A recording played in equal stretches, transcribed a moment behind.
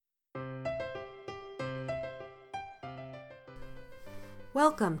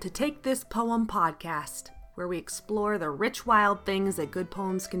Welcome to Take This Poem podcast, where we explore the rich, wild things that good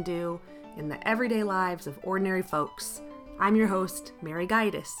poems can do in the everyday lives of ordinary folks. I'm your host, Mary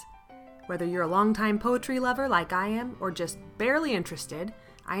Gaitis. Whether you're a longtime poetry lover like I am, or just barely interested,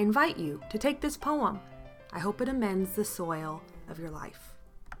 I invite you to take this poem. I hope it amends the soil of your life.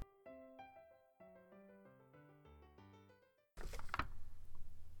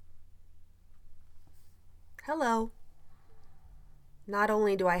 Hello. Not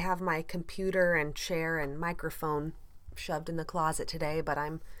only do I have my computer and chair and microphone shoved in the closet today, but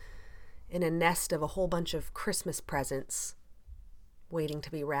I'm in a nest of a whole bunch of Christmas presents waiting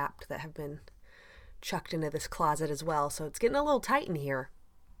to be wrapped that have been chucked into this closet as well. So it's getting a little tight in here,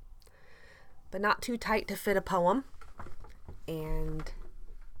 but not too tight to fit a poem. And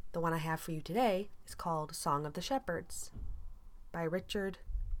the one I have for you today is called Song of the Shepherds by Richard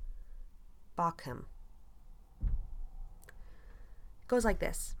Bauckham. Goes like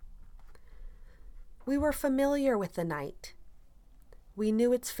this. We were familiar with the night. We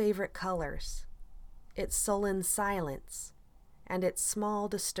knew its favorite colors, its sullen silence, and its small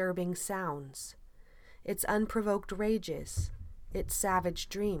disturbing sounds, its unprovoked rages, its savage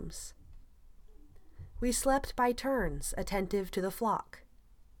dreams. We slept by turns, attentive to the flock.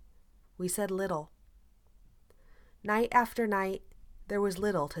 We said little. Night after night, there was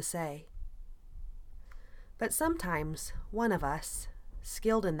little to say. But sometimes one of us,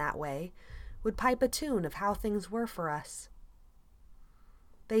 skilled in that way, would pipe a tune of how things were for us.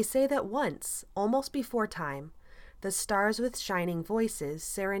 They say that once, almost before time, the stars with shining voices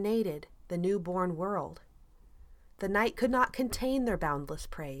serenaded the newborn world. The night could not contain their boundless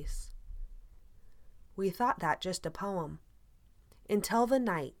praise. We thought that just a poem, until the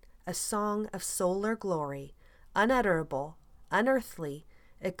night, a song of solar glory, unutterable, unearthly,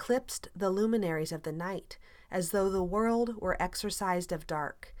 eclipsed the luminaries of the night, as though the world were exorcised of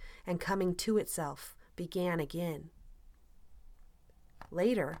dark, and coming to itself began again.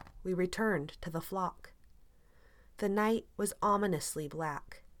 Later, we returned to the flock. The night was ominously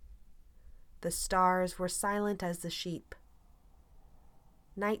black. The stars were silent as the sheep.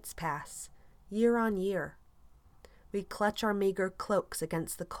 Nights pass, year on year. We clutch our meager cloaks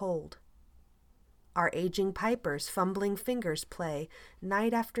against the cold. Our aging pipers' fumbling fingers play,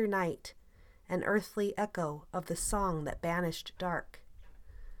 night after night, an earthly echo of the song that banished dark.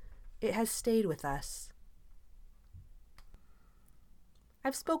 It has stayed with us.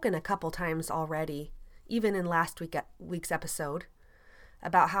 I've spoken a couple times already, even in last week's episode,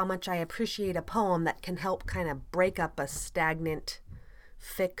 about how much I appreciate a poem that can help kind of break up a stagnant,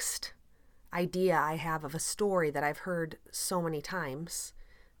 fixed idea I have of a story that I've heard so many times,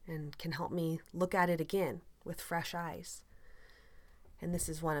 and can help me look at it again with fresh eyes. And this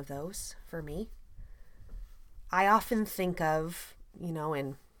is one of those for me. I often think of,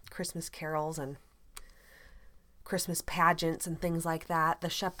 in Christmas carols and Christmas pageants and things like that, the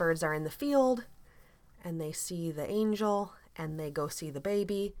shepherds are in the field and they see the angel and they go see the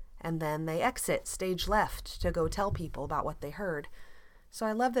baby and then they exit stage left to go tell people about what they heard. So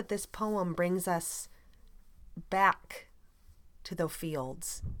I love that this poem brings us back to the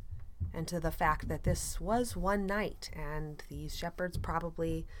fields and to the fact that this was one night, and these shepherds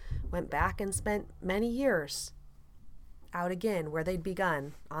probably went back and spent many years out again where they'd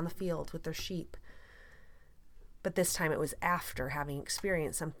begun, on the field with their sheep. But this time it was after having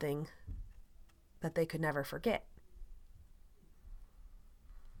experienced something that they could never forget.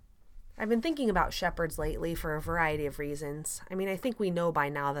 I've been thinking about shepherds lately for a variety of reasons. I think we know by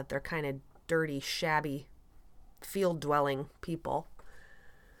now that they're kind of dirty, shabby, field-dwelling people.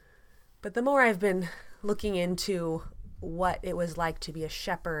 But the more I've been looking into what it was like to be a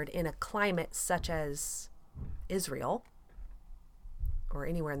shepherd in a climate such as Israel, or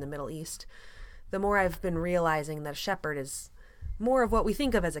anywhere in the Middle East, the more I've been realizing that a shepherd is more of what we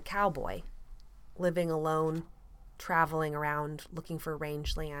think of as a cowboy, living alone, traveling around, looking for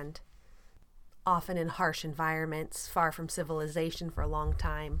rangeland, often in harsh environments, far from civilization for a long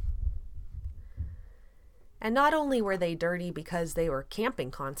time. And not only were they dirty because they were camping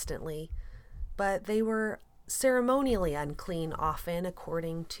constantly, but they were ceremonially unclean often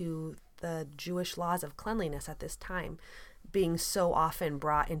according to the Jewish laws of cleanliness at this time, being so often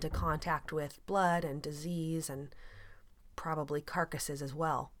brought into contact with blood and disease and probably carcasses as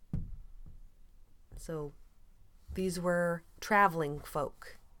well. So these were traveling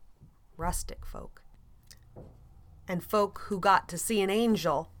folk, rustic folk, and folk who got to see an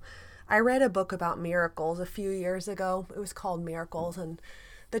angel. I read a book about miracles a few years ago. It was called Miracles, and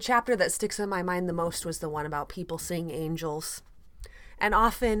the chapter that sticks in my mind the most was the one about people seeing angels. And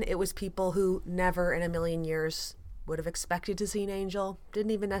often it was people who never in a million years would have expected to see an angel,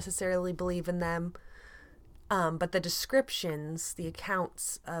 didn't even necessarily believe in them. But the descriptions, the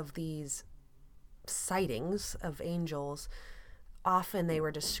accounts of these sightings of angels, often they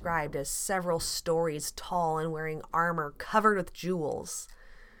were described as several stories tall and wearing armor covered with jewels,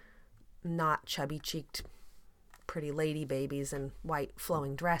 not chubby-cheeked pretty lady babies in white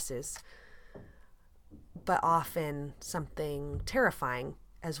flowing dresses, but often something terrifying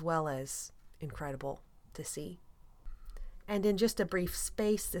as well as incredible to see. And in just a brief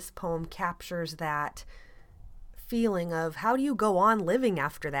space, this poem captures that feeling of how do you go on living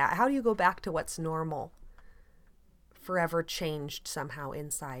after that? How do you go back to what's normal? Forever changed somehow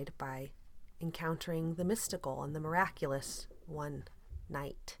inside by encountering the mystical and the miraculous one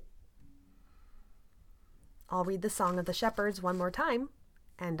night. I'll read the Song of the Shepherds one more time,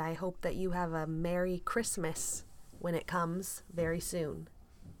 and I hope that you have a Merry Christmas when it comes very soon.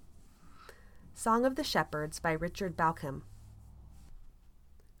 Song of the Shepherds by Richard Bauckham.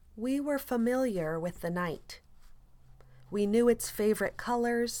 We were familiar with the night. We knew its favorite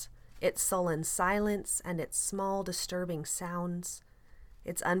colors, its sullen silence and its small disturbing sounds,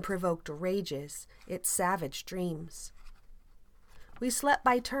 its unprovoked rages, its savage dreams. We slept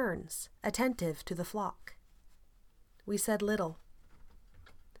by turns, attentive to the flock. We said little.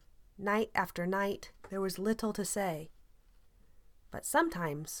 Night after night, there was little to say. But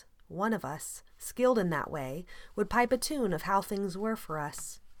sometimes one of us, skilled in that way, would pipe a tune of how things were for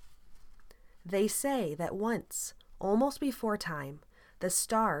us. They say that once, almost before time, the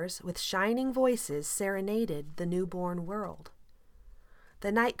stars with shining voices serenaded the newborn world.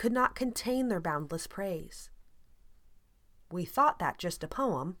 The night could not contain their boundless praise. We thought that just a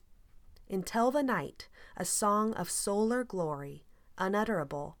poem, until the night, a song of solar glory,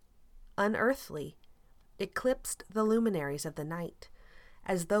 unutterable, unearthly, eclipsed the luminaries of the night,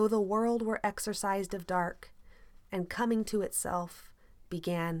 as though the world were exorcised of dark, and coming to itself,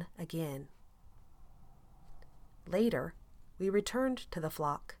 began again. Later, we returned to the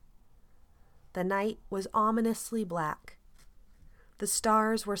flock. The night was ominously black. The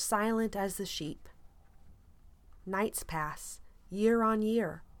stars were silent as the sheep. Nights pass, year on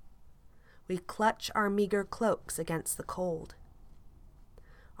year. We clutch our meager cloaks against the cold.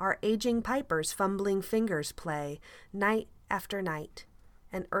 Our aging pipers' fumbling fingers play, night after night,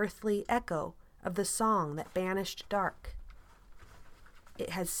 an earthly echo of the song that banished dark.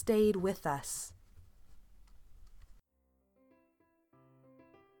 It has stayed with us.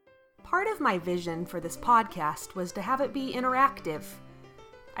 Part of my vision for this podcast was to have it be interactive.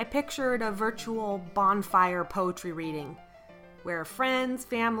 I pictured a virtual bonfire poetry reading where friends,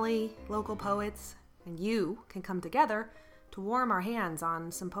 family, local poets, and you can come together to warm our hands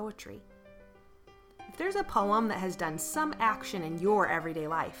on some poetry. If there's a poem that has done some action in your everyday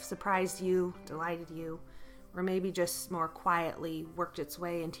life, surprised you, delighted you, or maybe just more quietly worked its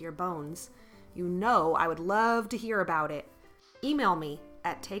way into your bones, you know I would love to hear about it. Email me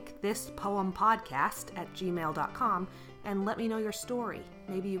at takethispoempodcast@gmail.com and let me know your story.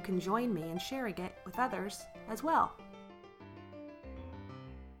 Maybe you can join me in sharing it with others as well.